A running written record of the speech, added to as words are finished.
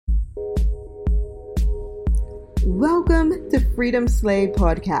Welcome to Freedom Slay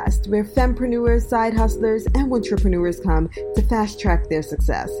Podcast, where fempreneurs, side hustlers, and entrepreneurs come to fast track their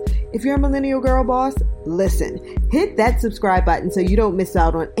success. If you're a millennial girl boss, listen, hit that subscribe button so you don't miss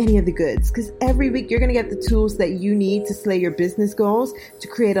out on any of the goods, because every week you're going to get the tools that you need to slay your business goals to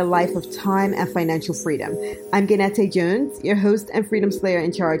create a life of time and financial freedom. I'm Ganette Jones, your host and Freedom Slayer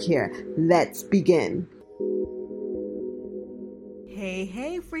in charge here. Let's begin.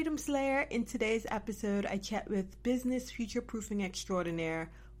 Hey, Freedom Slayer. In today's episode, I chat with business future-proofing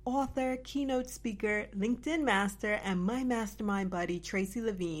extraordinaire, author, keynote speaker, LinkedIn master, and my mastermind buddy, Tracy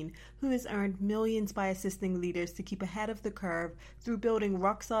Levine, who has earned millions by assisting leaders to keep ahead of the curve through building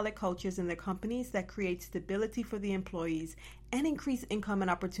rock-solid cultures in their companies that create stability for the employees and increase income and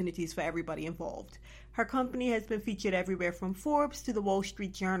opportunities for everybody involved. Her company has been featured everywhere from Forbes to the Wall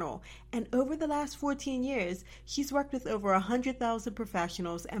Street Journal, and over the last 14 years, she's worked with over 100,000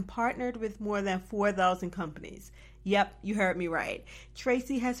 professionals and partnered with more than 4,000 companies. Yep, you heard me right.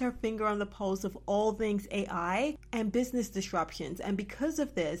 Tracy has her finger on the pulse of all things AI and business disruptions, and because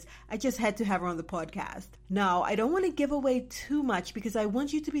of this, I just had to have her on the podcast. Now, I don't want to give away too much because I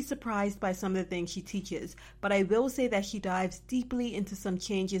want you to be surprised by some of the things she teaches, but I will say that she dives deeply into some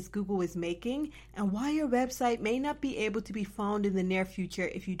changes Google is making and why your website may not be able to be found in the near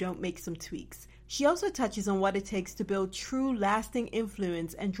future if you don't make some tweaks. She also touches on what it takes to build true lasting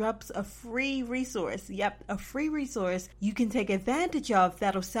influence and drops a free resource. Yep, a free resource you can take advantage of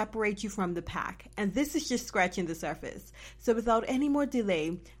that'll separate you from the pack. And this is just scratching the surface. So without any more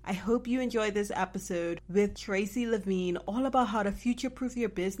delay, I hope you enjoy this episode with Tracy Levine, all about how to future-proof your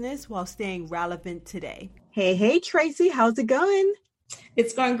business while staying relevant today. Hey, Tracy, how's it going?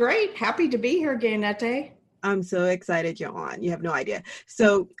 It's going great. Happy to be here, Ganette. I'm so excited you're on. You have no idea.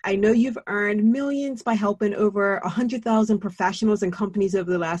 So I know you've earned millions by helping over 100,000 professionals and companies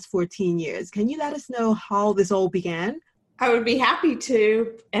over the last 14 years. Can you let us know how this all began? I would be happy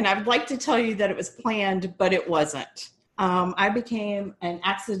to. And I'd like to tell you that it was planned, but it wasn't. I became an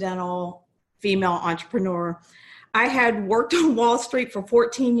accidental female entrepreneur. I had worked on Wall Street for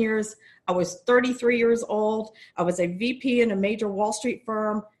 14 years. I was 33 years old. I was a VP in a major Wall Street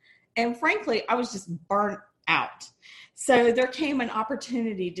firm. And frankly, I was just burnt out. So there came an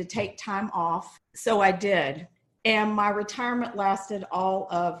opportunity to take time off. So I did. And my retirement lasted all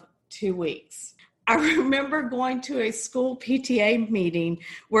of 2 weeks. I remember going to a school PTA meeting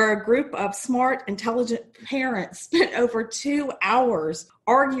where a group of smart, intelligent parents spent over 2 hours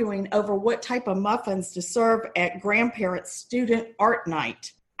arguing over what type of muffins to serve at grandparents' student art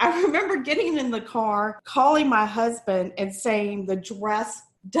night. I remember getting in the car, calling my husband and saying the dress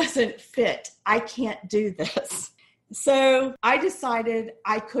doesn't fit. I can't do this. So I decided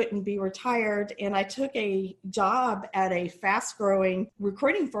I couldn't be retired, and I took a job at a fast-growing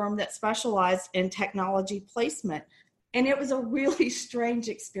recruiting firm that specialized in technology placement. And it was a really strange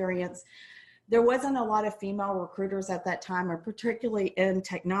experience. There wasn't a lot of female recruiters at that time, and particularly in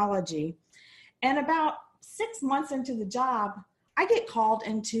technology. And about 6 months into the job, I get called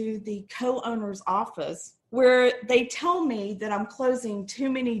into the co-owner's office where they tell me that I'm closing too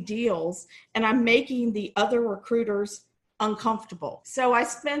many deals and I'm making the other recruiters uncomfortable. So I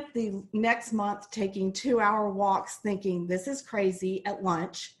spent the next month taking 2-hour walks thinking this is crazy at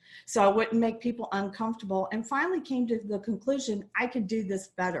lunch so I wouldn't make people uncomfortable, and finally came to the conclusion I could do this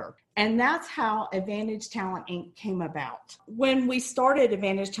better. And that's how Advantage Talent Inc. came about. When we started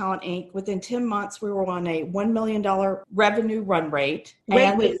Advantage Talent Inc., within 10 months, we were on a $1 million revenue run rate.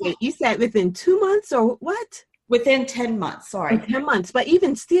 Wait. You said within 2 months or what? Within 10 months, sorry. 10 months, but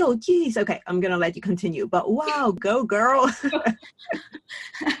even still, geez. Okay, I'm going to let you continue. But wow, go girl.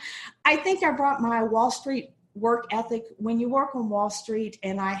 I think I brought my Wall Street work ethic. When you work on Wall Street,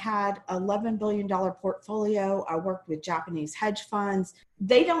 and I had $11 billion portfolio, I worked with Japanese hedge funds.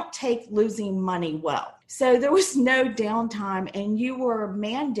 They don't take losing money well. So there was no downtime, and you were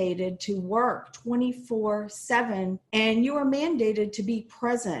mandated to work 24/7, and you were mandated to be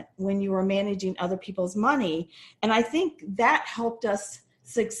present when you were managing other people's money. And I think that helped us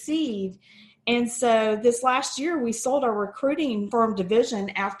succeed. And so this last year, we sold our recruiting firm division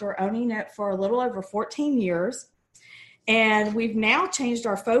after owning it for a little over 14 years. And we've now changed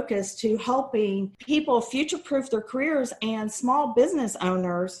our focus to helping people future-proof their careers and small business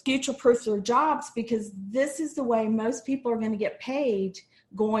owners future-proof their jobs, because this is the way most people are going to get paid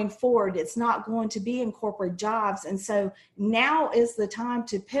going forward. It's not going to be in corporate jobs. And so now is the time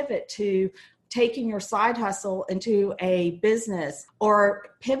to pivot to taking your side hustle into a business, or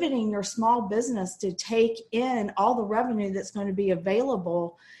pivoting your small business to take in all the revenue that's going to be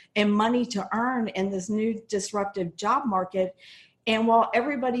available and money to earn in this new disruptive job market. And while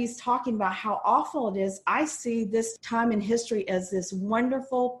everybody's talking about how awful it is, I see this time in history as this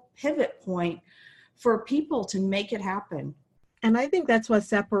wonderful pivot point for people to make it happen. And I think that's what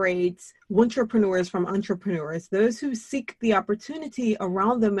separates entrepreneurs from entrepreneurs, those who seek the opportunity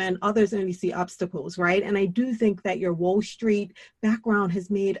around them and others only see obstacles, right? And I do think that your Wall Street background has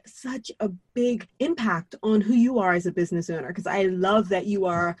made such a big impact on who you are as a business owner, because I love that you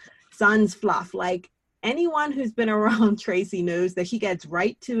are sans fluff. Like, anyone who's been around Tracy knows that she gets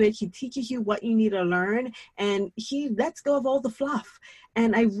right to it. She teaches you what you need to learn, and she lets go of all the fluff.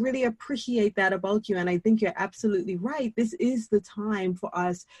 And I really appreciate that about you. And I think you're absolutely right. This is the time for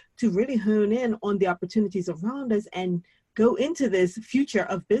us to really hone in on the opportunities around us and go into this future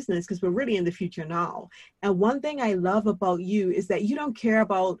of business, because we're really in the future now. And one thing I love about you is that you don't care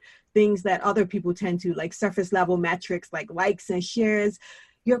about things that other people tend to, like surface level metrics, like likes and shares.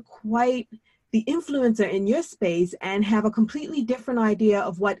 You're quite the influencer in your space and have a completely different idea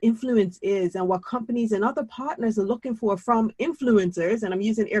of what influence is and what companies and other partners are looking for from influencers, and I'm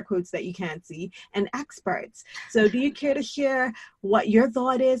using air quotes that you can't see, and experts. So do you care to share what your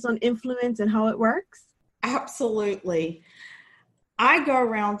thought is on influence and how it works? Absolutely. I go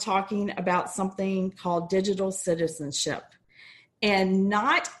around talking about something called digital citizenship. And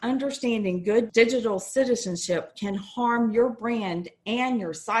not understanding good digital citizenship can harm your brand and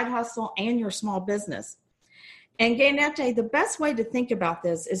your side hustle and your small business. And Gaynette, the best way to think about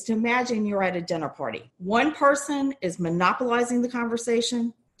this is to imagine you're at a dinner party. One person is monopolizing the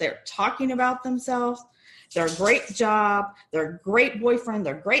conversation. They're talking about themselves, their great job, their great boyfriend,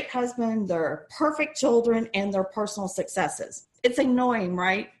 their great husband, their perfect children, and their personal successes. It's annoying,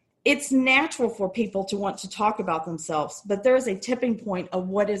 right? It's natural for people to want to talk about themselves, but there's a tipping point of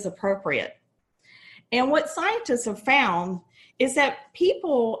what is appropriate. And what scientists have found is that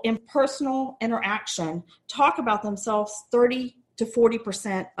people in personal interaction talk about themselves 30 to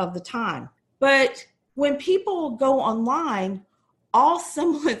 40% of the time. But when people go online, all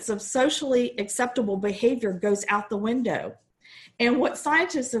semblance of socially acceptable behavior goes out the window. And what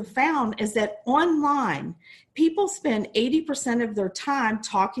scientists have found is that online, people spend 80% of their time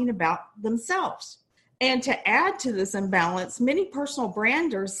talking about themselves. And to add to this imbalance, many personal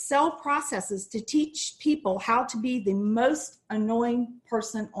branders sell processes to teach people how to be the most annoying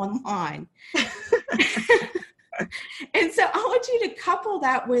person online. And so I want you to couple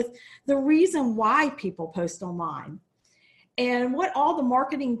that with the reason why people post online. And what all the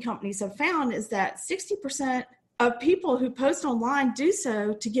marketing companies have found is that 60% of people who post online do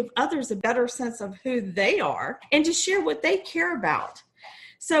so to give others a better sense of who they are and to share what they care about.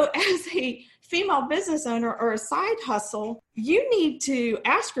 So as a female business owner or a side hustle, you need to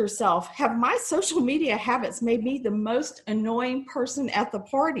ask yourself, have my social media habits made me the most annoying person at the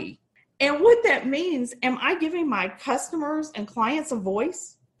party? And what that means, am I giving my customers and clients a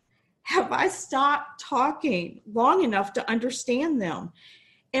voice? Have I stopped talking long enough to understand them?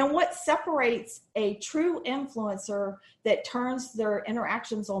 And what separates a true influencer that turns their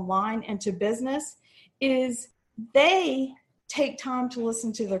interactions online into business is they take time to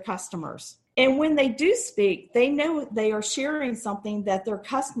listen to their customers. And when they do speak, they know they are sharing something that their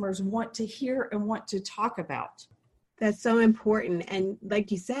customers want to hear and want to talk about. That's so important. And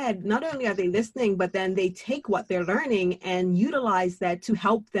like you said, not only are they listening, but then they take what they're learning and utilize that to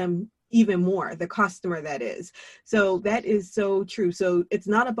help them even more, the customer that is. So that is so true. So it's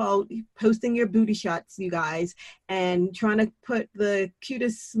not about posting your booty shots, you guys, and trying to put the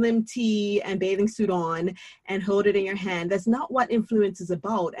cutest slim tee and bathing suit on and hold it in your hand. That's not what influence is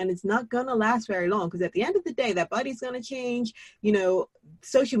about. And it's not going to last very long, because at the end of the day, that body's going to change. You know,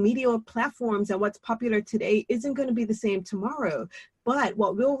 social media platforms and what's popular today isn't going to be the same tomorrow. But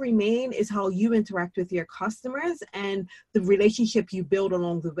what will remain is how you interact with your customers and the relationship you build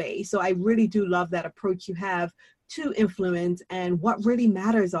along the way. So I really do love that approach you have to influence and what really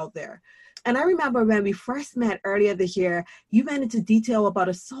matters out there. And I remember when we first met earlier this year, you went into detail about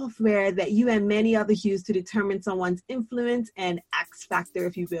a software that you and many others use to determine someone's influence and X factor,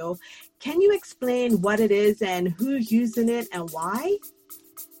 if you will. Can you explain what it is and who's using it and why?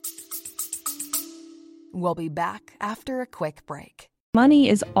 We'll be back after a quick break. Money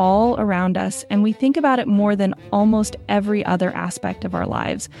is all around us, and we think about it more than almost every other aspect of our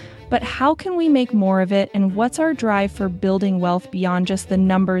lives. But how can we make more of it, and what's our drive for building wealth beyond just the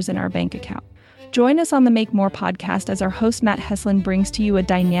numbers in our bank account? Join us on the Make More podcast as our host Matt Heslin brings to you a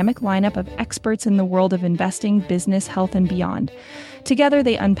dynamic lineup of experts in the world of investing, business, health, and beyond. Together,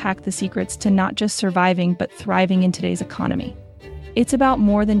 they unpack the secrets to not just surviving, but thriving in today's economy. It's about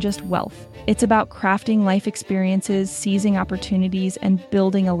more than just wealth. It's about crafting life experiences, seizing opportunities, and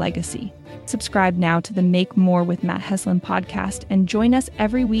building a legacy. Subscribe now to the Make More with Matt Heslin podcast and join us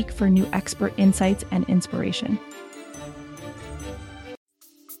every week for new expert insights and inspiration.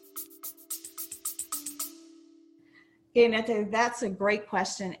 Okay, Netta, that's a great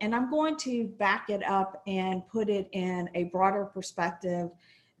question. And I'm going to back it up and put it in a broader perspective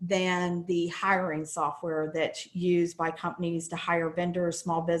than the hiring software that's used by companies to hire vendors,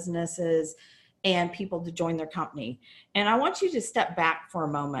 small businesses, and people to join their company. And I want you to step back for a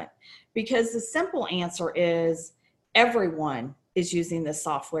moment, because the simple answer is everyone is using this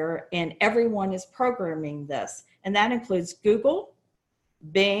software and everyone is programming this. And that includes Google,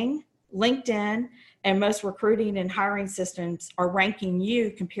 Bing, LinkedIn, and most recruiting and hiring systems are ranking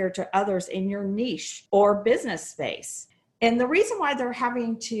you compared to others in your niche or business space. And the reason why they're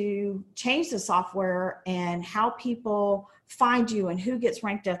having to change the software and how people find you and who gets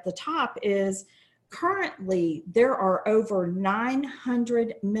ranked at the top is currently there are over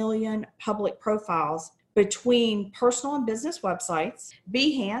 900 million public profiles between personal and business websites,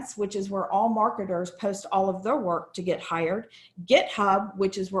 Behance, which is where all marketers post all of their work to get hired, GitHub,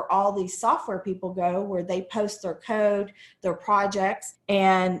 which is where all these software people go, where they post their code, their projects,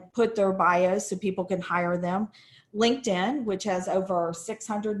 and put their bios so people can hire them, LinkedIn, which has over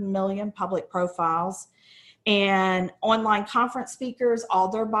 600 million public profiles, and online conference speakers, all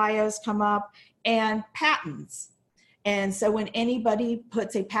their bios come up, and patents. And so when anybody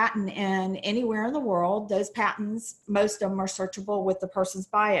puts a patent in anywhere in the world, those patents, most of them are searchable with the person's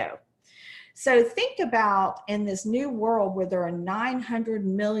bio. So think about in this new world where there are 900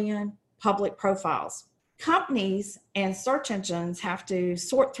 million public profiles, companies and search engines have to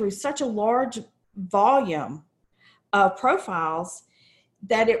sort through such a large volume of profiles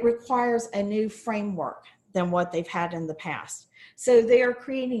that it requires a new framework than what they've had in the past. So they are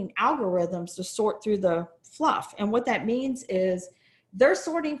creating algorithms to sort through the fluff. And what that means is they're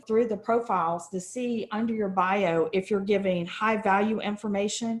sorting through the profiles to see under your bio if you're giving high value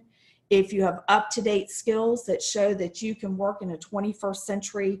information, if you have up-to-date skills that show that you can work in a 21st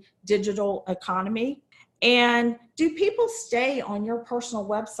century digital economy. And do people stay on your personal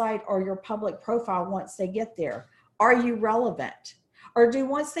website or your public profile once they get there? Are you relevant? Or do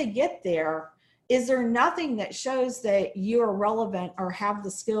once they get there, is there nothing that shows that you are relevant or have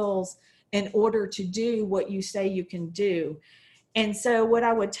the skills in order to do what you say you can do? And so what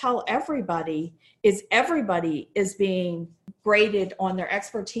I would tell everybody is being graded on their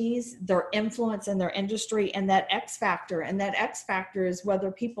expertise, their influence in their industry, and that X factor. And that X factor is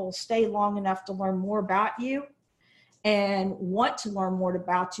whether people stay long enough to learn more about you and want to learn more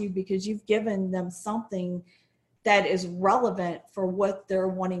about you because you've given them something that is relevant for what they're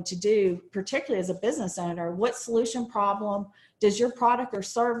wanting to do, particularly as a business owner. What solution problem does your product or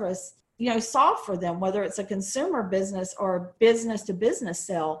service solve for them, whether it's a consumer business or a business to business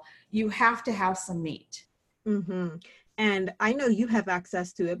sale? You have to have some meat. Mm-hmm. And I know you have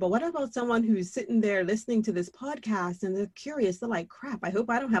access to it, but what about someone who's sitting there listening to this podcast and they're curious? They're like, crap, I hope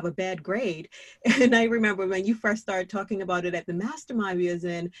I don't have a bad grade. And I remember when you first started talking about it at the mastermind we was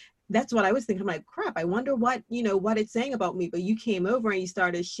in, that's what I was thinking. I'm like, crap, I wonder what it's saying about me. But you came over and you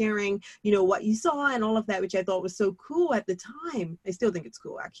started sharing, what you saw and all of that, which I thought was so cool at the time. I still think it's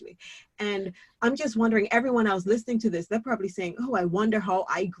cool, actually. And I'm just wondering, everyone else listening to this, they're probably saying, oh, I wonder how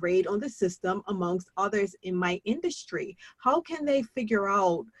I grade on the system amongst others in my industry. How can they figure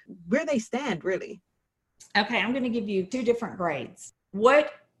out where they stand, really? Okay, I'm going to give you 2 different grades.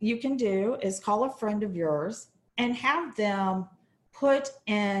 What you can do is call a friend of yours and have them put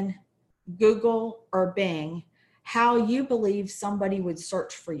in Google or Bing how you believe somebody would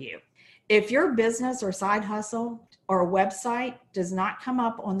search for you. If your business or side hustle or website does not come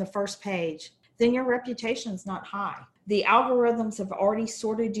up on the first page, then your reputation is not high. The algorithms have already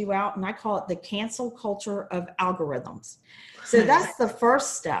sorted you out, and I call it the cancel culture of algorithms. So that's the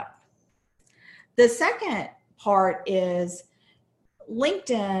first step. The second part is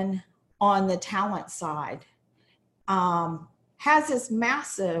LinkedIn on the talent side has this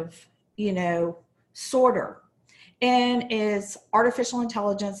massive, sorter, and is artificial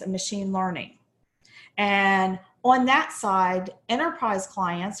intelligence and machine learning. And on that side, enterprise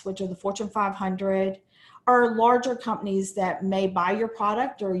clients, which are the Fortune 500, are larger companies that may buy your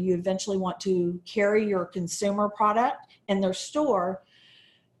product or you eventually want to carry your consumer product in their store.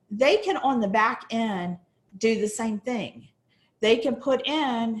 They can, on the back end, do the same thing. They can put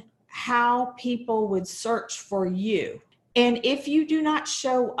in how people would search for you. And if you do not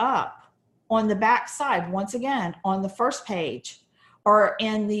show up on the back side, once again, on the first page or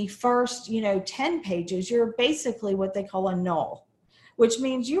in the first, 10 pages, you're basically what they call a null, which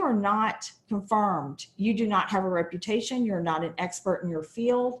means you are not confirmed. You do not have a reputation. You're not an expert in your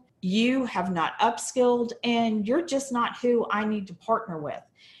field. you have not upskilled, and you're just not who I need to partner with.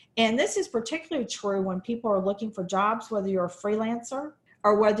 And this is particularly true when people are looking for jobs, whether you're a freelancer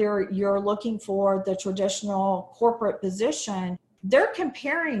or whether you're looking for the traditional corporate position. They're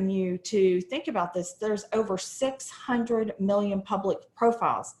comparing you to, think about this, there's over 600 million public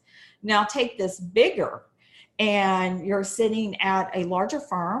profiles. Now take this bigger, and you're sitting at a larger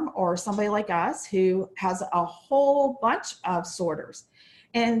firm or somebody like us who has a whole bunch of sorters.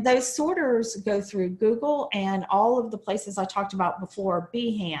 And those sorters go through Google and all of the places I talked about before,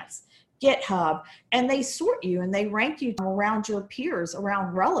 Behance, GitHub, and they sort you and they rank you around your peers,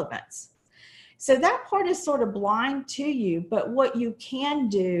 around relevance. So that part is sort of blind to you, but what you can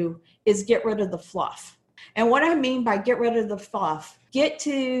do is get rid of the fluff. And what I mean by get rid of the fluff, get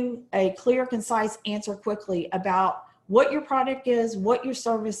to a clear, concise answer quickly about what your product is, what your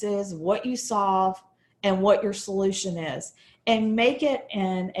service is, what you solve, and what your solution is. And make it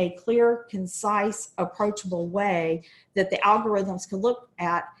in a clear, concise, approachable way that the algorithms can look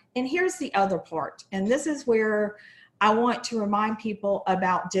at. And here's the other part. And this is where I want to remind people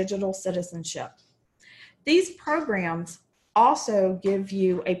about digital citizenship. These programs also give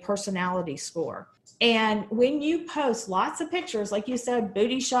you a personality score. And when you post lots of pictures, like you said,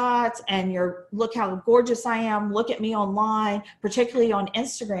 booty shots, and look how gorgeous I am, look at me online, particularly on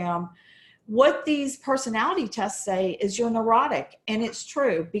Instagram, what these personality tests say is you're neurotic. And it's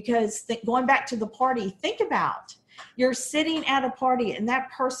true, because going back to the party, think about, you're sitting at a party and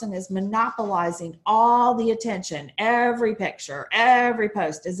that person is monopolizing all the attention. Every picture, every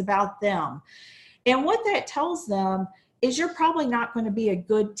post is about them. And what that tells them is you're probably not going to be a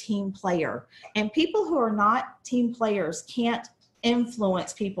good team player. And people who are not team players can't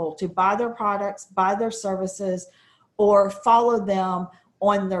influence people to buy their products, buy their services, or follow them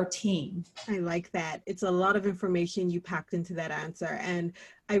on their team. I like that. It's a lot of information you packed into that answer. And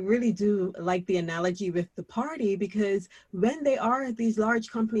I really do like the analogy with the party, because when these large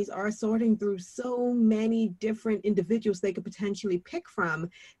companies are sorting through so many different individuals they could potentially pick from,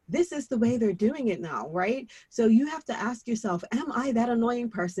 this is the way they're doing it now, right? So you have to ask yourself, am I that annoying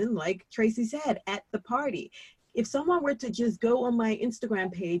person, like Tracy said, at the party? If someone were to just go on my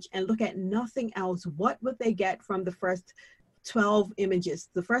Instagram page and look at nothing else, what would they get from the first 12 images,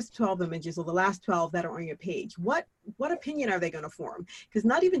 or the last 12 that are on your page? What opinion are they going to form? Because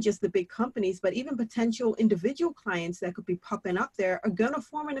not even just the big companies, but even potential individual clients that could be popping up there are going to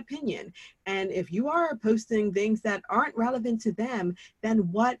form an opinion. And if you are posting things that aren't relevant to them,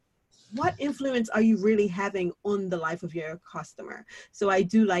 then what influence are you really having on the life of your customer? So I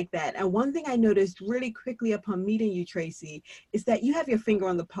do like that. And one thing I noticed really quickly upon meeting you, Tracy, is that you have your finger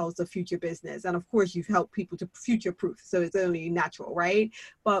on the pulse of future business. And of course, you've helped people to future-proof, so it's only natural, right?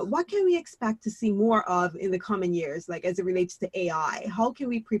 But what can we expect to see more of in the coming years, like as it relates to AI? How can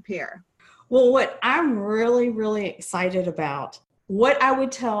we prepare? Well, what I'm really, really excited about, what I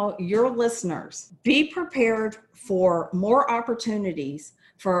would tell your listeners, be prepared for more opportunities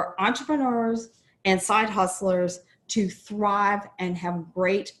for entrepreneurs and side hustlers to thrive and have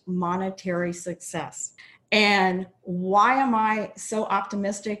great monetary success. And why am I so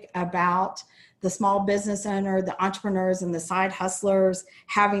optimistic about the small business owner, the entrepreneurs, and the side hustlers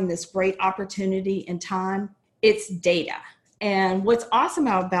having this great opportunity in time? It's data. And what's awesome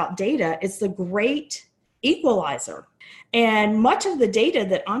about data, it's the great equalizer. And much of the data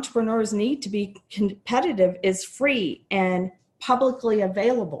that entrepreneurs need to be competitive is free and publicly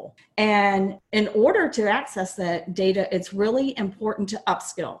available. And in order to access that data, it's really important to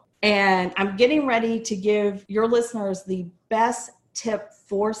upskill. And I'm getting ready to give your listeners the best tip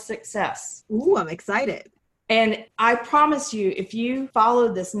for success. Ooh, I'm excited. And I promise you, if you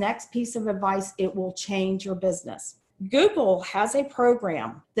follow this next piece of advice, it will change your business. Google has a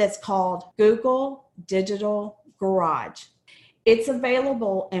program that's called Google Digital Garage. It's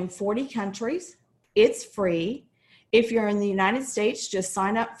available in 40 countries. It's free. If you're in the United States, just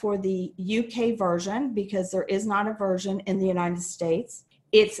sign up for the UK version, because there is not a version in the United States.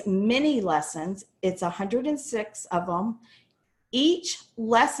 It's mini lessons. It's 106 of them. Each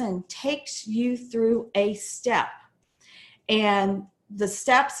lesson takes you through a step. And the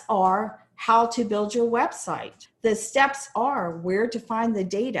steps are how to build your website. The steps are where to find the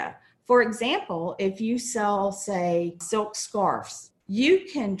data. For example, if you sell, say, silk scarves, you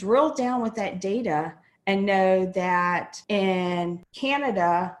can drill down with that data and know that in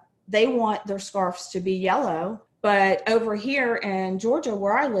Canada, they want their scarves to be yellow, but over here in Georgia,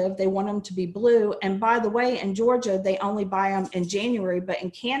 where I live, they want them to be blue. And by the way, in Georgia, they only buy them in January, but in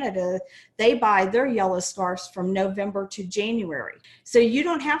Canada, they buy their yellow scarves from November to January. So you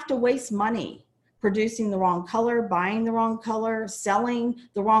don't have to waste money producing the wrong color, buying the wrong color, selling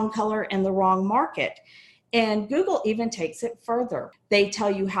the wrong color in the wrong market. And Google even takes it further. They tell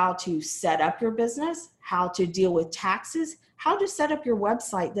you how to set up your business, how to deal with taxes, how to set up your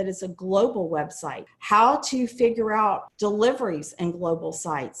website that is a global website, how to figure out deliveries in global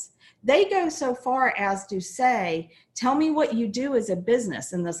sites. They go so far as to say, tell me what you do as a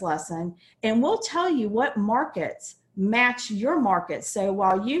business in this lesson, and we'll tell you what markets match your market. So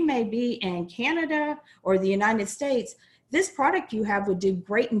while you may be in Canada or the United States, this product you have would do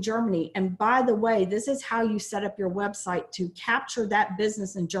great in Germany. And by the way, this is how you set up your website to capture that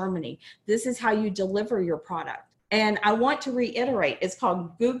business in Germany. This is how you deliver your product. And I want to reiterate, it's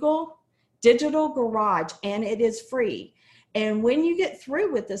called Google Digital Garage, and it is free. And when you get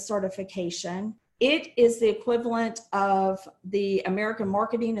through with this certification, it is the equivalent of the American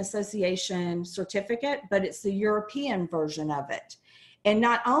Marketing Association certificate, but it's the European version of it. And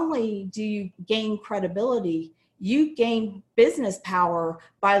not only do you gain credibility, you gain business power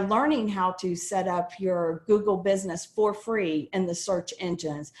by learning how to set up your Google business for free in the search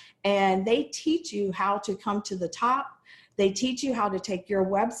engines. And they teach you how to come to the top. They teach you how to take your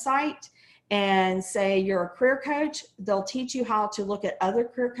website and say you're a career coach. They'll teach you how to look at other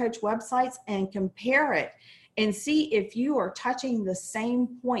career coach websites and compare it and see if you are touching the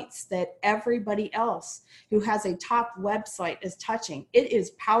same points that everybody else who has a top website is touching. It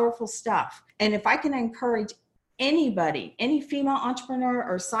is powerful stuff. And if I can encourage anybody, any female entrepreneur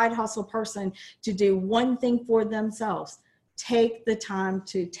or side hustle person to do one thing for themselves, take the time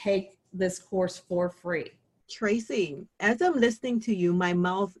to take this course for free. Tracy, as I'm listening to you, my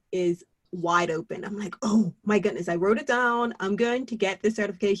mouth is wide open. I'm like, oh my goodness, I wrote it down. I'm going to get this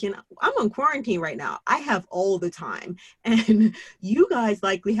certification. I'm on quarantine right now. I have all the time. And you guys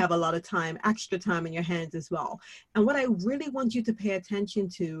likely have a lot of time, extra time in your hands as well. And what I really want you to pay attention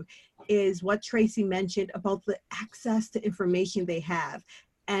to is what Tracy mentioned about the access to information they have.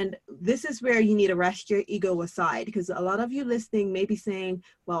 And this is where you need to rest your ego aside, because a lot of you listening may be saying,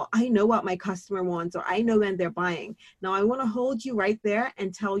 well, I know what my customer wants, or I know when they're buying. Now, I want to hold you right there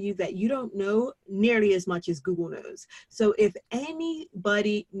and tell you that you don't know nearly as much as Google knows. So if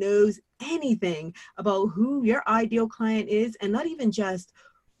anybody knows anything about who your ideal client is, and not even just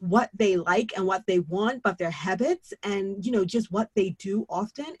what they like and what they want, but their habits and, just what they do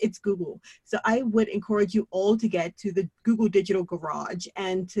often, it's Google. So I would encourage you all to get to the Google Digital Garage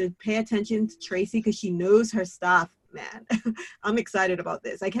and to pay attention to Tracy, because she knows her stuff, man. I'm excited about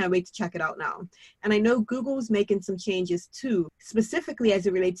this. I can't wait to check it out now. And I know Google's making some changes too, specifically as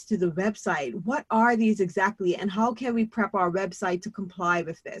it relates to the website. What are these exactly, and how can we prep our website to comply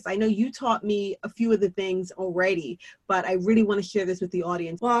with this? I know you taught me a few of the things already, but I really want to share this with the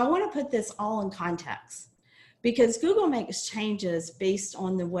audience. Well, I want to put this all in context, because Google makes changes based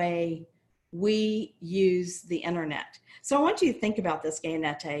on the way we use the internet. So I want you to think about this,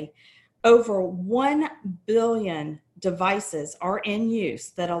 Gaynette. Over 1 billion devices are in use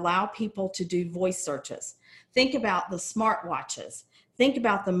that allow people to do voice searches. Think about the smartwatches. Think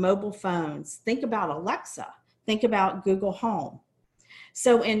about the mobile phones. Think about Alexa. Think about Google Home.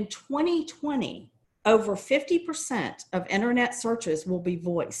 So in 2020, over 50% of internet searches will be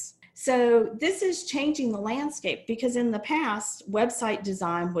voice. So this is changing the landscape, because in the past, website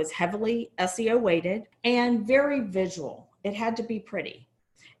design was heavily SEO weighted and very visual. It had to be pretty.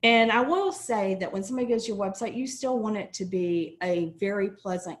 And I will say that when somebody goes to your website, you still want it to be a very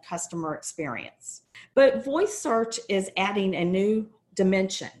pleasant customer experience. But voice search is adding a new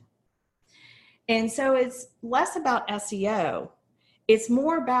dimension. And so it's less about SEO. It's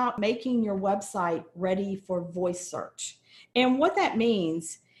more about making your website ready for voice search. And what that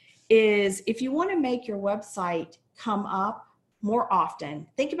means is, if you want to make your website come up more often,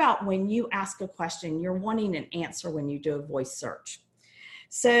 think about when you ask a question, you're wanting an answer when you do a voice search.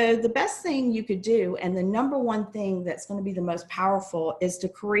 So the best thing you could do, and the number one thing that's going to be the most powerful, is to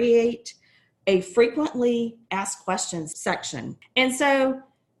create a frequently asked questions section. And so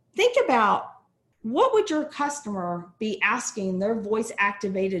think about, what would your customer be asking their voice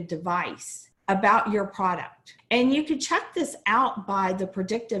activated device about your product? And you could check this out by the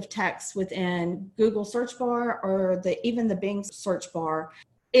predictive text within Google search bar, or even the Bing search bar,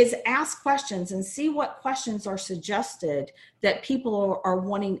 is ask questions and see what questions are suggested that people are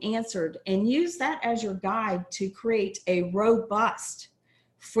wanting answered, and use that as your guide to create a robust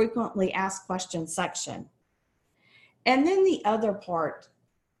frequently asked questions section. And then the other part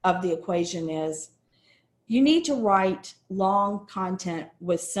of the equation is, you need to write long content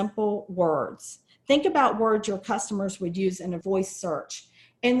with simple words. Think about words your customers would use in a voice search.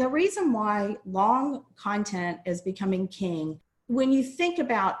 And the reason why long content is becoming king, when you think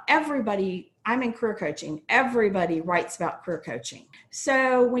about, everybody I'm in career coaching. Everybody writes about career coaching.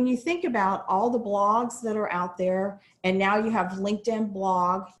 So when you think about all the blogs that are out there, and now you have LinkedIn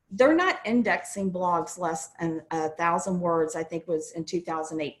blog, they're not indexing blogs less than 1,000 words. I think was in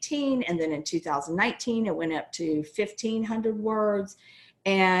 2018. And then in 2019, it went up to 1,500 words.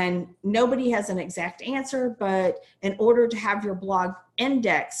 And nobody has an exact answer, but in order to have your blog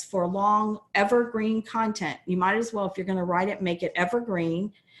index for long evergreen content, you might as well, if you're going to write it, make it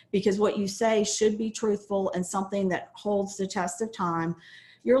evergreen, because what you say should be truthful and something that holds the test of time.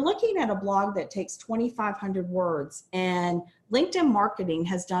 You're looking at a blog that takes 2,500 words, and LinkedIn Marketing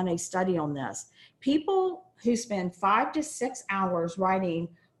has done a study on this. People who spend 5 to 6 hours writing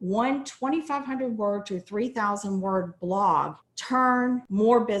one 2,500 word to 3,000 word blog turn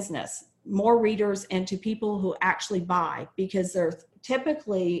more business, more readers into people who actually buy, because they're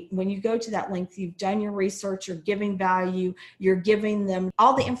typically, when you go to that link, you've done your research, you're giving value, you're giving them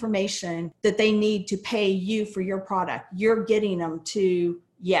all the information that they need to pay you for your product. You're getting them to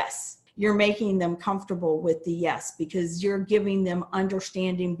yes. You're making them comfortable with the yes, because you're giving them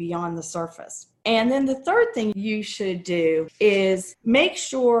understanding beyond the surface. And then the third thing you should do is make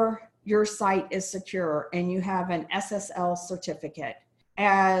sure your site is secure and you have an SSL certificate.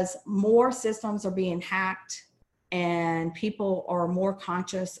 As more systems are being hacked and people are more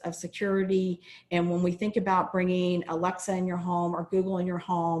conscious of security, and when we think about bringing Alexa in your home or Google in your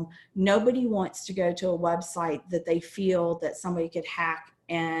home, nobody wants to go to a website that they feel that somebody could hack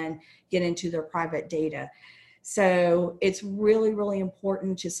and get into their private data. So it's really, really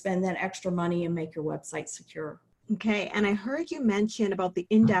important to spend that extra money and make your website secure. Okay. And I heard you mention about the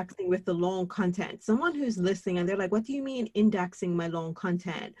indexing with the long content. Someone who's listening and they're like, what do you mean indexing my long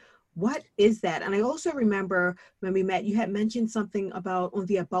content? What is that? And I also remember when we met, you had mentioned something about on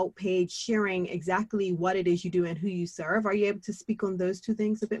the About page, sharing exactly what it is you do and who you serve. Are you able to speak on those two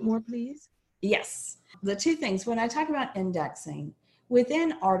things a bit more, please? Yes. The two things, when I talk about indexing,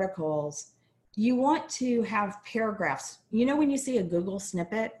 within articles, you want to have paragraphs. You know, when you see a Google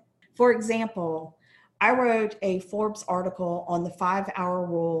snippet, for example, I wrote a Forbes article on the 5-hour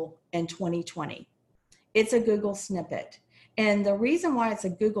rule in 2020. It's a Google snippet. And the reason why it's a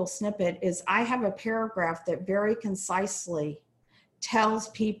Google snippet is I have a paragraph that very concisely tells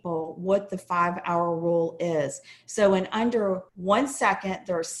people what the 5-hour rule is. So in under 1 second,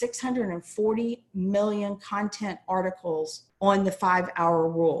 there are 640 million content articles on the 5-hour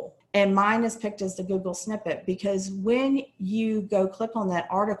rule. And mine is picked as the Google snippet because when you go click on that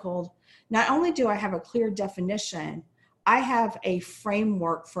article, not only do I have a clear definition, I have a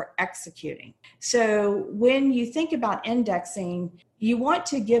framework for executing. So when you think about indexing, you want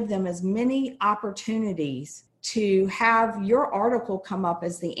to give them as many opportunities to have your article come up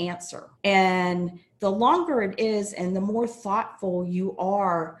as the answer. And the longer it is and the more thoughtful you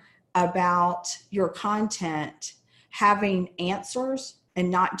are about your content, having answers and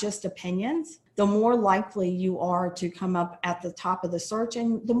not just opinions, the more likely you are to come up at the top of the search,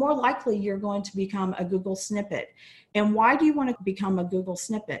 and the more likely you're going to become a Google snippet. And why do you want to become a Google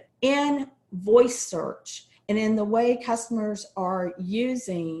snippet? In voice search and in the way customers are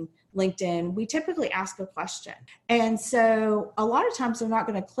using LinkedIn, we typically ask a question. And so a lot of times they're not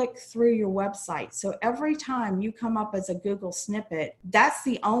going to click through your website. So every time you come up as a Google snippet, that's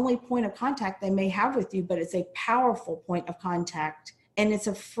the only point of contact they may have with you, but it's a powerful point of contact and it's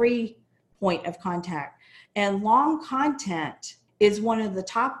a free point of contact. And long content is one of the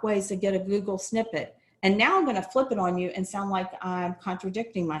top ways to get a Google snippet. And now I'm going to flip it on you and sound like I'm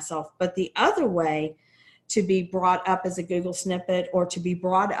contradicting myself. But the other way to be brought up as a Google snippet or to be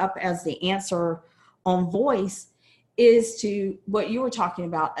brought up as the answer on voice is to what you were talking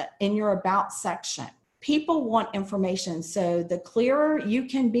about in your About section. People want information. So the clearer you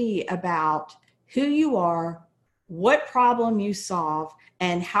can be about who you are, what problem you solve,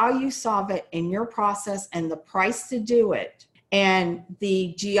 and how you solve it in your process and the price to do it, and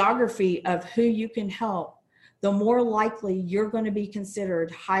the geography of who you can help, the more likely you're going to be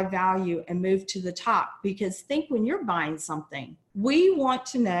considered high value and move to the top. Because think when you're buying something, we want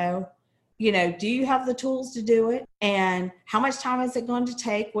to know, do you have the tools to do it? And how much time is it going to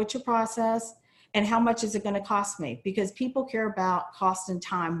take? What's your process? And how much is it going to cost me? Because people care about cost and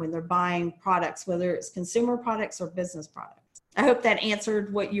time when they're buying products, whether it's consumer products or business products. I hope that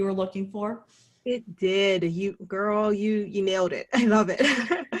answered what you were looking for. It did. You nailed it. I love it.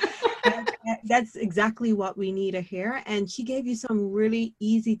 That's exactly what we need to hear. And she gave you some really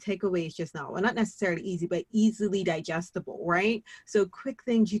easy takeaways just now. Well, not necessarily easy, but easily digestible, right? So quick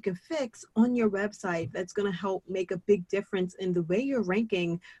things you can fix on your website that's going to help make a big difference in the way you're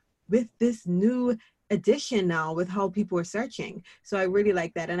ranking with this new addition now with how people are searching. So I really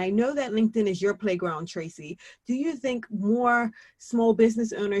like that. And I know that LinkedIn is your playground, Tracy. Do you think more small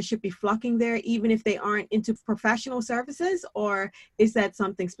business owners should be flocking there, even if they aren't into professional services? Or is that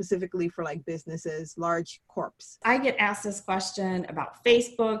something specifically for like businesses, large corps? I get asked this question about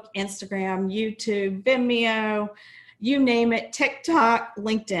Facebook, Instagram, YouTube, Vimeo, you name it, TikTok,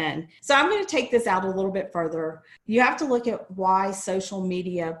 LinkedIn. So I'm going to take this out a little bit further. You have to look at why social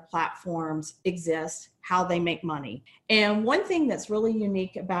media platforms exist, how they make money. And one thing that's really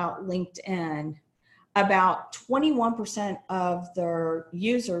unique about LinkedIn, about 21% of their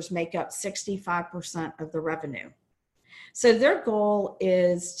users make up 65% of the revenue. So their goal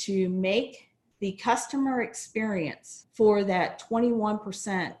is to make the customer experience for that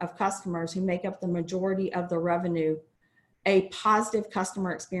 21% of customers who make up the majority of the revenue a positive customer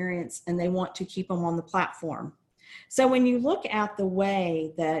experience, and they want to keep them on the platform. So when you look at the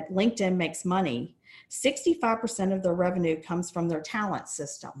way that LinkedIn makes money, 65% of their revenue comes from their talent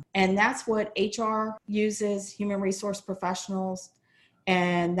system. And that's what HR uses, human resource professionals,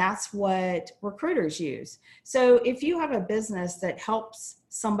 and that's what recruiters use. So if you have a business that helps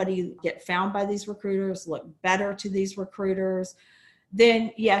somebody get found by these recruiters, look better to these recruiters,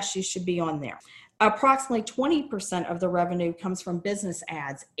 then yes, you should be on there. Approximately 20% of the revenue comes from business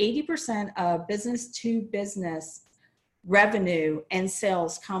ads. 80% of business to business revenue and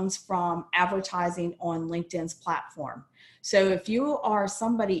sales comes from advertising on LinkedIn's platform. So if you are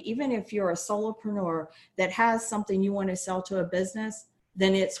somebody, even if you're a solopreneur that has something you want to sell to a business,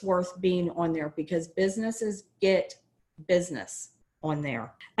 then it's worth being on there because businesses get business on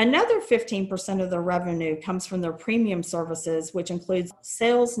there. Another 15% of the revenue comes from their premium services, which includes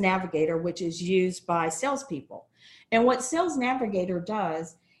Sales Navigator, which is used by salespeople. And what Sales Navigator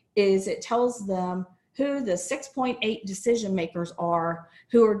does is it tells them who the 6.8 decision makers are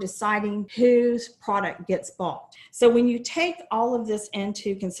who are deciding whose product gets bought. So when you take all of this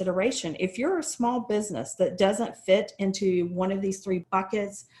into consideration, if you're a small business that doesn't fit into one of these three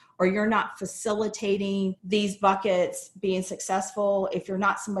buckets, or you're not facilitating these buckets being successful, if you're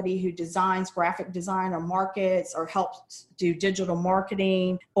not somebody who designs graphic design or markets or helps do digital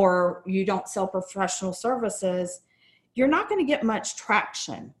marketing, or you don't sell professional services, you're not going to get much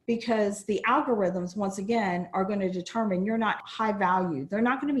traction because the algorithms, once again, are going to determine you're not high value. They're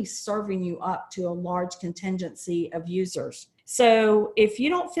not going to be serving you up to a large contingency of users. So if you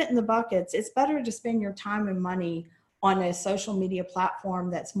don't fit in the buckets, it's better to spend your time and money on a social media platform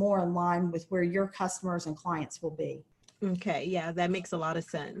that's more in line with where your customers and clients will be. Okay, yeah, that makes a lot of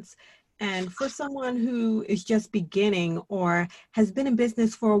sense. And for someone who is just beginning or has been in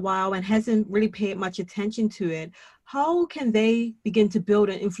business for a while and hasn't really paid much attention to it, how can they begin to build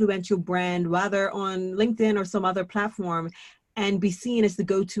an influential brand, whether on LinkedIn or some other platform, and be seen as the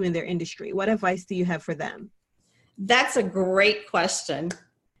go-to in their industry? What advice do you have for them? That's a great question.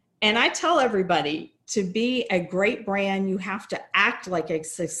 And I tell everybody, to be a great brand, you have to act like a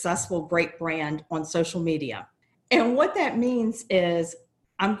successful, great brand on social media. And what that means is,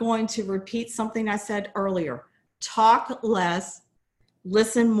 I'm going to repeat something I said earlier. Talk less,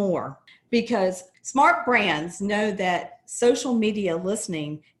 listen more. Because smart brands know that social media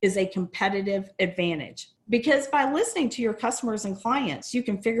listening is a competitive advantage. Because by listening to your customers and clients, you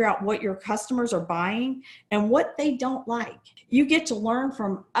can figure out what your customers are buying and what they don't like. You get to learn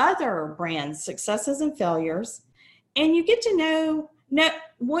from other brands' successes and failures, and you get to know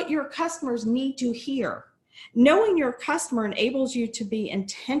what your customers need to hear. Knowing your customer enables you to be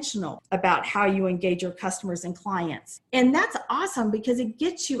intentional about how you engage your customers and clients. And that's awesome because it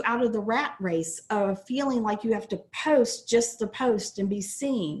gets you out of the rat race of feeling like you have to post just to post and be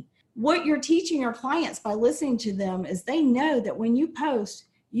seen. What you're teaching your clients by listening to them is they know that when you post,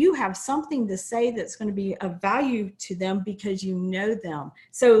 you have something to say that's going to be of value to them because you know them.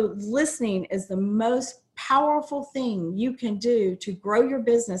 So listening is the most powerful thing you can do to grow your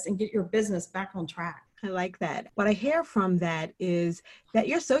business and get your business back on track. I like that. What I hear from that is that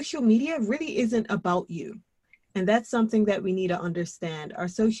your social media really isn't about you. And that's something that we need to understand. Our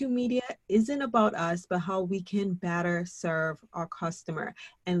social media isn't about us, but how we can better serve our customer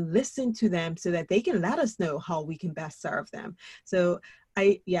and listen to them so that they can let us know how we can best serve them. So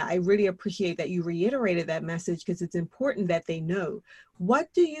I really appreciate that you reiterated that message because it's important that they know. What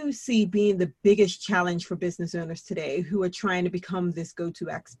do you see being the biggest challenge for business owners today who are trying to become this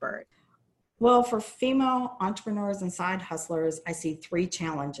go-to expert? Well, for female entrepreneurs and side hustlers, I see three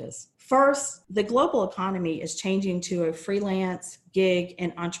challenges. First, the global economy is changing to a freelance, gig,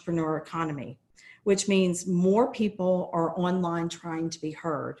 and entrepreneur economy, which means more people are online trying to be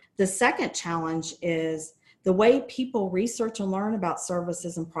heard. The second challenge is The way people research and learn about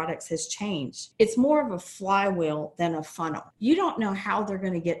services and products has changed. It's more of a flywheel than a funnel. You don't know how they're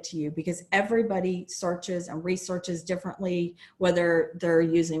going to get to you because everybody searches and researches differently, whether they're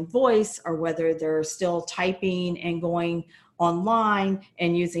using voice or whether they're still typing and going online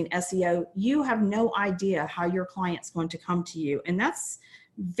and using SEO. You have no idea how your client's going to come to you. And that's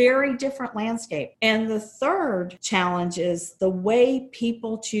very different landscape. And the third challenge is the way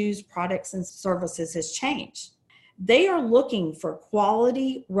people choose products and services has changed. They are looking for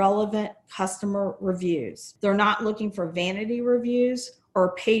quality, relevant customer reviews. They're not looking for vanity reviews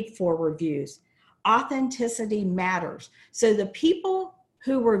or paid for reviews. Authenticity matters. So the people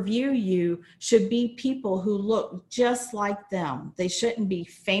who review you should be people who look just like them. They shouldn't be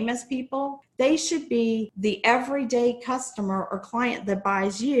famous people. They should be the everyday customer or client that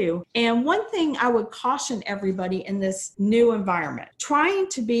buys you. And one thing I would caution everybody in this new environment, trying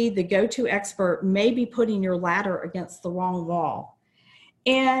to be the go-to expert may be putting your ladder against the wrong wall.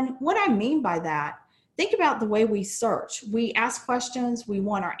 And what I mean by that, think about the way we search. We ask questions. We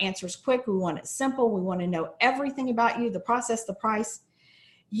want our answers quick. We want it simple. We want to know everything about you, the process, the price.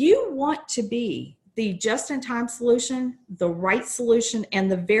 You want to be the just-in-time solution, the right solution,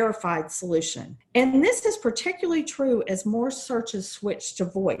 and the verified solution. And this is particularly true as more searches switch to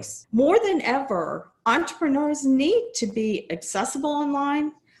voice. More than ever, entrepreneurs need to be accessible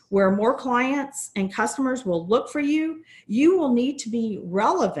online, where more clients and customers will look for you. You will need to be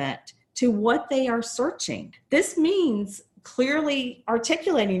relevant to what they are searching. This means clearly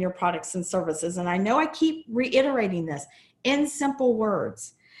articulating your products and services. And I know I keep reiterating this in simple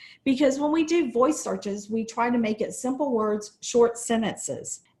words. Because when we do voice searches, we try to make it simple words, short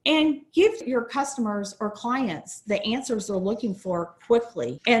sentences, and give your customers or clients the answers they're looking for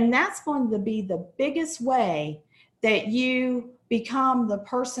quickly. And that's going to be the biggest way that you become the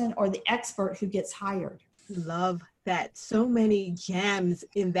person or the expert who gets hired. Love that. So many gems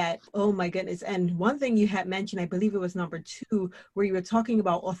in that. Oh my goodness. And one thing you had mentioned, I believe it was number 2, where you were talking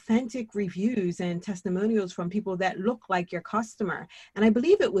about authentic reviews and testimonials from people that look like your customer. And I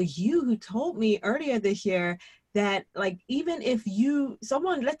believe it was you who told me earlier this year that, like, even if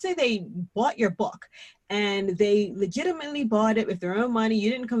someone, let's say they bought your book and they legitimately bought it with their own money,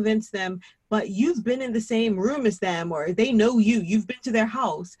 you didn't convince them, but you've been in the same room as them, or they know you've been to their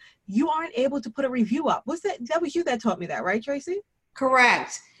house, you aren't able to put a review up. That was you that taught me that, right, Tracy?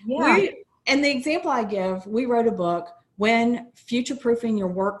 Correct. Yeah. And the example I give, we wrote a book, When Future-Proofing Your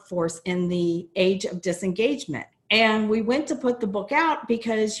Workforce in the Age of Disengagement. And we went to put the book out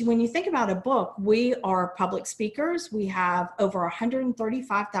because when you think about a book, we are public speakers. We have over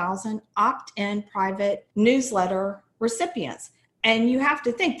 135,000 opt-in private newsletter recipients. And you have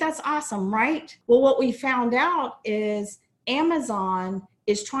to think, that's awesome, right? Well, what we found out is Amazon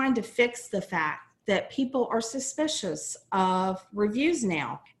is trying to fix the fact that people are suspicious of reviews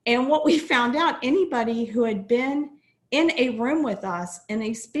now. And what we found out, anybody who had been in a room with us in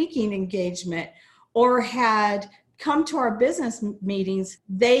a speaking engagement or had come to our business meetings,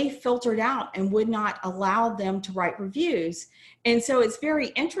 they filtered out and would not allow them to write reviews. And so it's very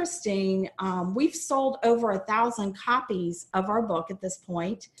interesting. We've sold over 1,000 copies of our book at this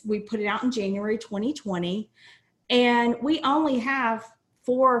point. We put it out in January 2020, and we only have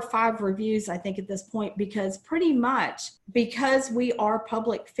 4 or 5 reviews, I think, at this point, because we are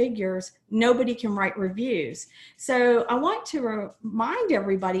public figures, nobody can write reviews. So I want to remind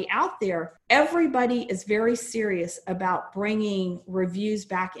everybody out there, everybody is very serious about bringing reviews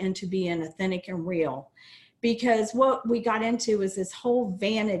back into being authentic and real. Because what we got into is this whole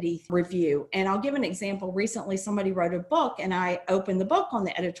vanity review. And I'll give an example. Recently, somebody wrote a book, and I opened the book on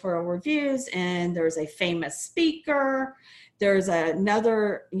the editorial reviews, and there's a famous speaker. There's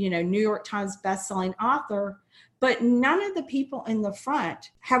another, New York Times bestselling author, but none of the people in the front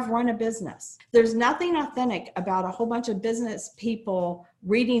have run a business. There's nothing authentic about a whole bunch of business people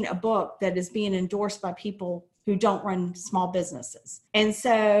reading a book that is being endorsed by people who don't run small businesses. And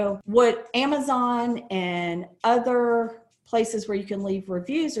so what Amazon and other places where you can leave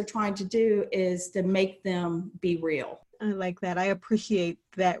reviews are trying to do is to make them be real. I like that. I appreciate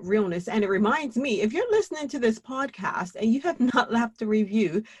that realness. And it reminds me, if you're listening to this podcast and you have not left a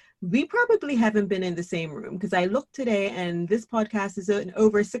review, we probably haven't been in the same room, because I looked today and this podcast is in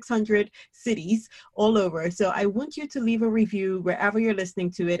over 600 cities all over. So I want you to leave a review wherever you're listening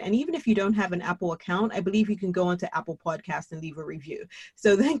to it. And even if you don't have an Apple account, I believe you can go onto Apple Podcasts and leave a review.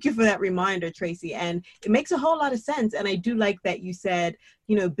 So thank you for that reminder, Tracy. And it makes a whole lot of sense. And I do like that you said,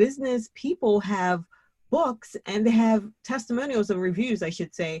 business people have books and they have testimonials and reviews, I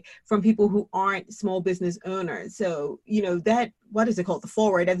should say, from people who aren't small business owners. So, that, what is it called? The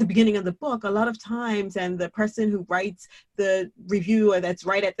foreword at the beginning of the book, a lot of times, and the person who writes the review, or that's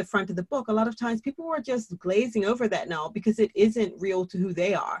right at the front of the book, a lot of times people are just glazing over that now because it isn't real to who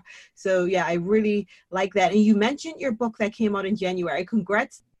they are. So yeah, I really like that. And you mentioned your book that came out in January.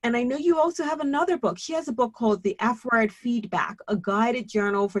 Congrats. And I know you also have another book. She has a book called The F-Word Feedback, a guided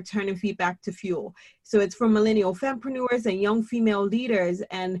journal for turning feedback to fuel. So it's for millennial fempreneurs and young female leaders.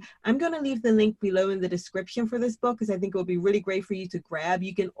 And I'm going to leave the link below in the description for this book because I think it will be really great for you to grab.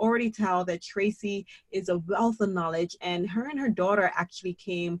 You can already tell that Tracy is a wealth of knowledge, and her daughter actually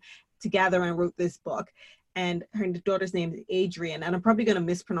came together and wrote this book. And her daughter's name is Adrienne, and I'm probably going to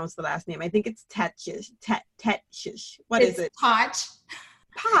mispronounce the last name. I think it's Tetchish. What is it? Potch.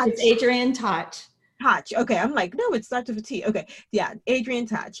 It's Adrienne Totch. Okay, I'm like, no, it starts with a T. Okay, yeah, Adrienne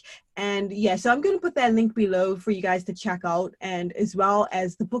Totch. And yeah, so I'm going to put that link below for you guys to check out, and as well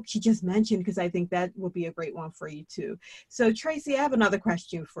as the book she just mentioned, because I think that will be a great one for you too. So Tracy, I have another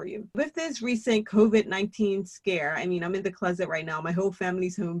question for you. With this recent COVID-19 scare, I mean, I'm in the closet right now. My whole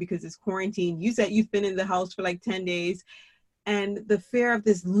family's home because it's quarantine. You said you've been in the house for like 10 days. And the fear of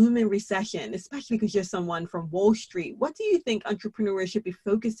this looming recession, especially because you're someone from Wall Street, what do you think entrepreneurs should be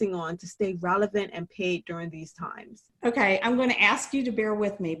focusing on to stay relevant and paid during these times? Okay, I'm going to ask you to bear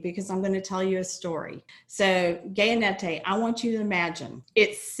with me because I'm going to tell you a story. So, Gayanete, I want you to imagine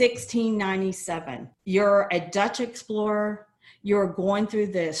it's 1697. You're a Dutch explorer. You're going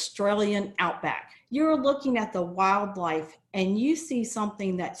through the Australian outback. You're looking at the wildlife and you see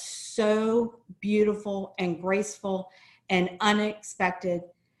something that's so beautiful and graceful and unexpected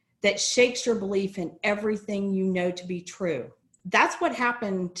that shakes your belief in everything you know to be true. That's what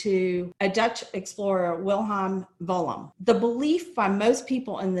happened to a Dutch explorer, Wilhelm Willem. The belief by most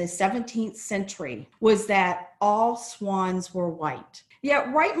people in the 17th century was that all swans were white.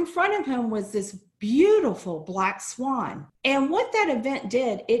 Yet right in front of him was this beautiful black swan. And what that event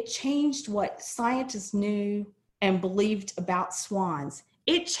did, it changed what scientists knew and believed about swans.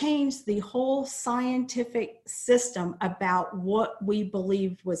 It changed the whole scientific system about what we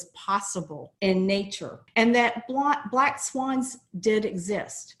believed was possible in nature, and that black swans did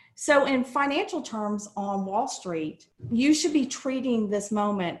exist. So in financial terms on Wall Street, you should be treating this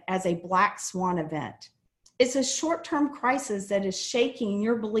moment as a black swan event. It's a short-term crisis that is shaking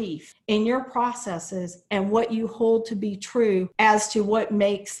your belief in your processes and what you hold to be true as to what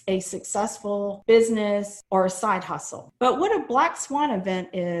makes a successful business or a side hustle. But what a black swan event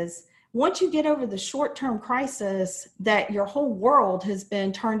is, once you get over the short-term crisis that your whole world has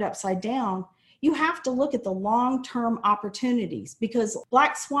been turned upside down, you have to look at the long-term opportunities, because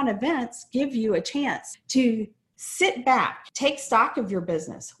black swan events give you a chance to sit back, take stock of your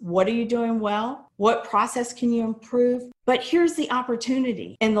business. What are you doing well? What process can you improve? But here's the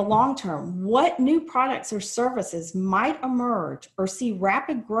opportunity in the long term. What new products or services might emerge or see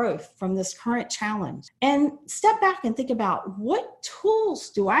rapid growth from this current challenge? And step back and think about, what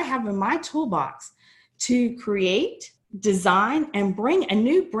tools do I have in my toolbox to create, design, and bring a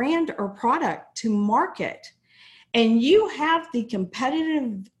new brand or product to market? And you have the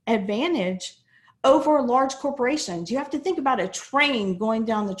competitive advantage over large corporations. You have to think about a train going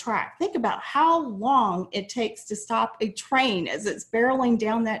down the track. Think about how long it takes to stop a train as it's barreling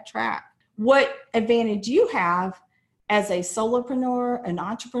down that track. What advantage you have as a solopreneur, an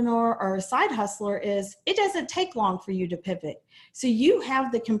entrepreneur, or a side hustler is it doesn't take long for you to pivot. So you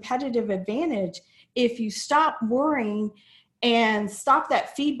have the competitive advantage if you stop worrying and stop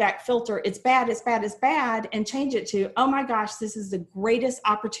that feedback filter, it's bad, it's bad, it's bad, and change it to, oh my gosh, this is the greatest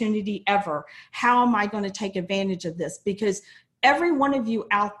opportunity ever. How am I going to take advantage of this? Because every one of you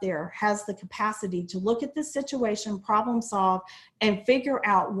out there has the capacity to look at this situation, problem solve, and figure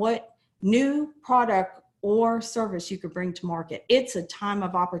out what new product or service you could bring to market. It's a time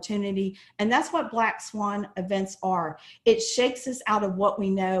of opportunity. And that's what Black Swan events are. It shakes us out of what we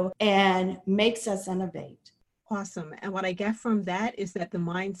know and makes us innovate. Awesome. And what I get from that is that the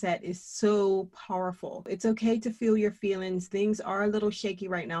mindset is so powerful. It's okay to feel your feelings. Things are a little shaky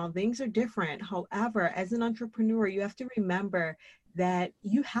right now. Things are different. However, as an entrepreneur, you have to remember that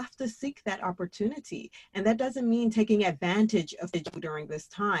you have to seek that opportunity. And that doesn't mean taking advantage of it during this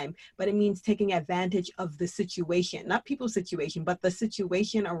time, but it means taking advantage of the situation, not people's situation, but the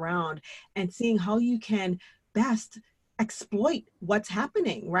situation around, and seeing how you can best exploit what's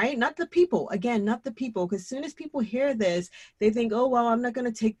happening, right? Not the people, again, not the people, because as soon as people hear this, they think, oh, well, I'm not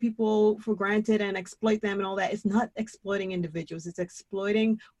going to take people for granted and exploit them and all that. It's not exploiting individuals. It's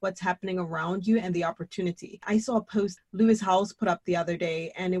exploiting what's happening around you and the opportunity. I saw a post Lewis Howes put up the other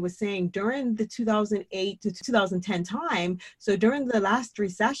day, and it was saying during the 2008 to 2010 time, so during the last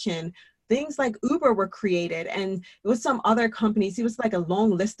recession, things like Uber were created, and it was some other companies. It was like a long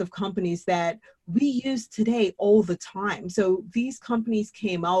list of companies that we use today all the time. So these companies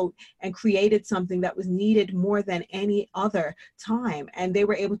came out and created something that was needed more than any other time. And they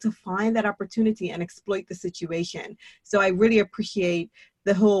were able to find that opportunity and exploit the situation. So I really appreciate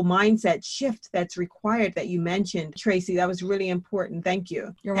the whole mindset shift that's required that you mentioned, Tracy. That was really important. Thank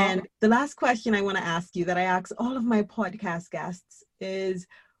you. You're welcome. And the last question I want to ask you that I ask all of my podcast guests is,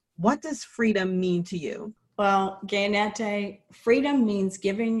 what does freedom mean to you? Well, Gaynette, freedom means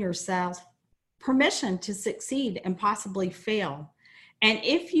giving yourself permission to succeed and possibly fail. And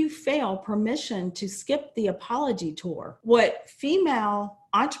if you fail, permission to skip the apology tour. What female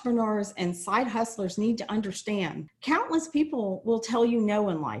entrepreneurs and side hustlers need to understand, countless people will tell you no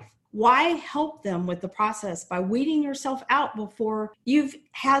in life. Why help them with the process by weeding yourself out before you've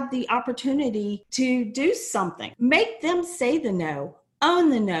had the opportunity to do something? Make them say the no.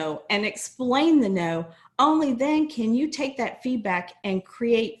 Own the no and explain the no. Only then can you take that feedback and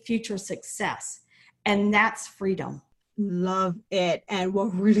create future success. And that's freedom. Love it. And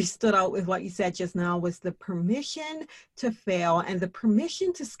what really stood out with what you said just now was the permission to fail and the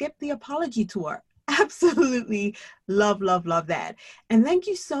permission to skip the apology tour. Absolutely love that. And thank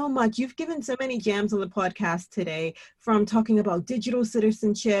you so much. You've given so many gems on the podcast today, from talking about digital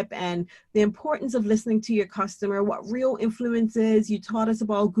citizenship and the importance of listening to your customer, what real influence is. You taught us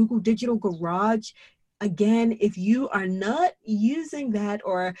about Google Digital Garage. Again, if you are not using that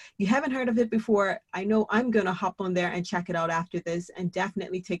or you haven't heard of it before, I know I'm going to hop on there and check it out after this and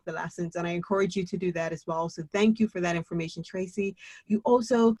definitely take the lessons. And I encourage you to do that as well. So thank you for that information, Tracy. You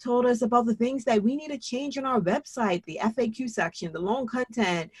also told us about the things that we need to change on our website, the FAQ section, the long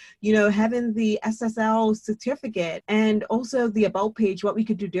content, having the SSL certificate, and also the about page, what we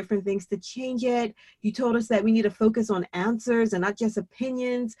could do different things to change it. You told us that we need to focus on answers and not just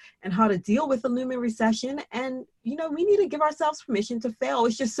opinions, and how to deal with the looming recession. And, we need to give ourselves permission to fail.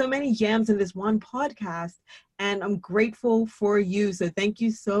 It's just so many gems in this one podcast. And I'm grateful for you. So thank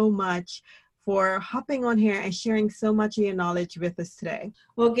you so much for hopping on here and sharing so much of your knowledge with us today.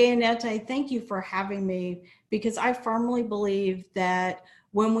 Well, Gaynette, thank you for having me, because I firmly believe that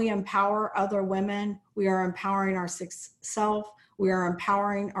when we empower other women, we are empowering our self, we are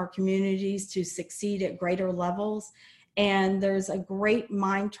empowering our communities to succeed at greater levels. And there's a great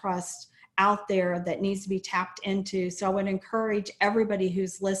mind trust out there that needs to be tapped into. So I would encourage everybody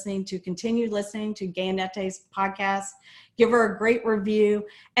who's listening to continue listening to Gaynette's podcast, give her a great review,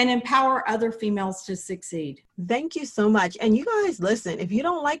 and empower other females to succeed. Thank you so much. And you guys, listen, if you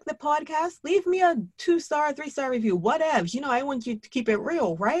don't like the podcast, leave me a 2-star, 3-star review, whatevs. I want you to keep it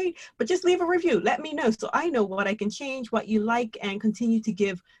real, right? But just leave a review. Let me know so I know what I can change, what you like, and continue to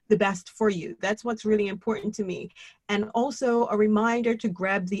give the best for you. That's what's really important to me. And also a reminder to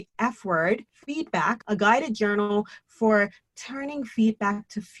grab the F word, feedback, a guided journal for turning feedback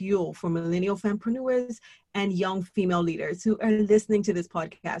to fuel for millennial fempreneurs and young female leaders who are listening to this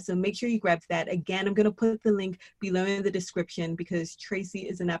podcast. So make sure you grab that. Again, I'm going to put the link below in the description, because Tracy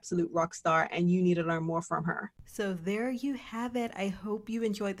is an absolute rock star and you need to learn more from her. So there you have it. I hope you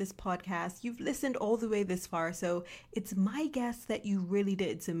enjoyed this podcast. You've listened all the way this far, so it's my guess that you really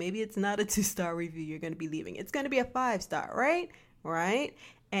did. So maybe it's not a 2-star review you're going to be leaving. It's going to be a 5-star, right? Right?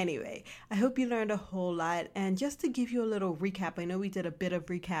 Anyway, I hope you learned a whole lot. And just to give you a little recap, I know we did a bit of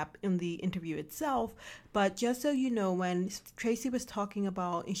recap in the interview itself, but just so you know, when Tracy was talking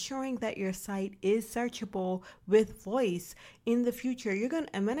about ensuring that your site is searchable with voice in the future,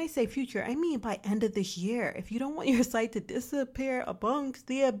 and when I say future, I mean by end of this year. If you don't want your site to disappear amongst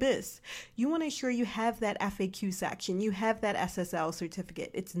the abyss, you want to ensure you have that FAQ section, you have that SSL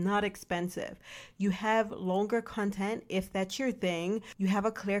certificate. It's not expensive. You have longer content if that's your thing. You have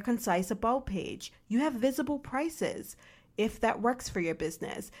a clear, concise about page. You have visible prices if that works for your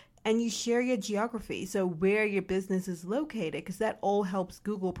business. And you share your geography, so where your business is located, because that all helps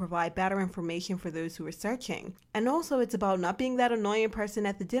Google provide better information for those who are searching. And also it's about not being that annoying person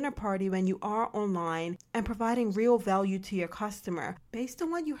at the dinner party when you are online, and providing real value to your customer based on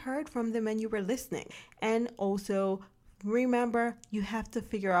what you heard from them when you were listening. And also remember, you have to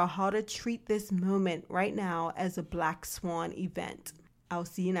figure out how to treat this moment right now as a black swan event. I'll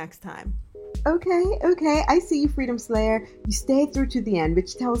see you next time. Okay, I see you, Freedom Slayer. You stayed through to the end,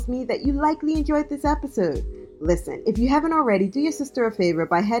 which tells me that you likely enjoyed this episode. Listen, if you haven't already, do your sister a favor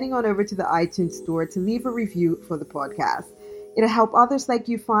by heading on over to the iTunes store to leave a review for the podcast. It'll help others like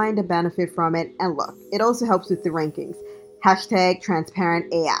you find a benefit from it. And look, it also helps with the rankings.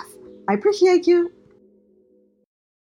 #transparentAF. I appreciate you.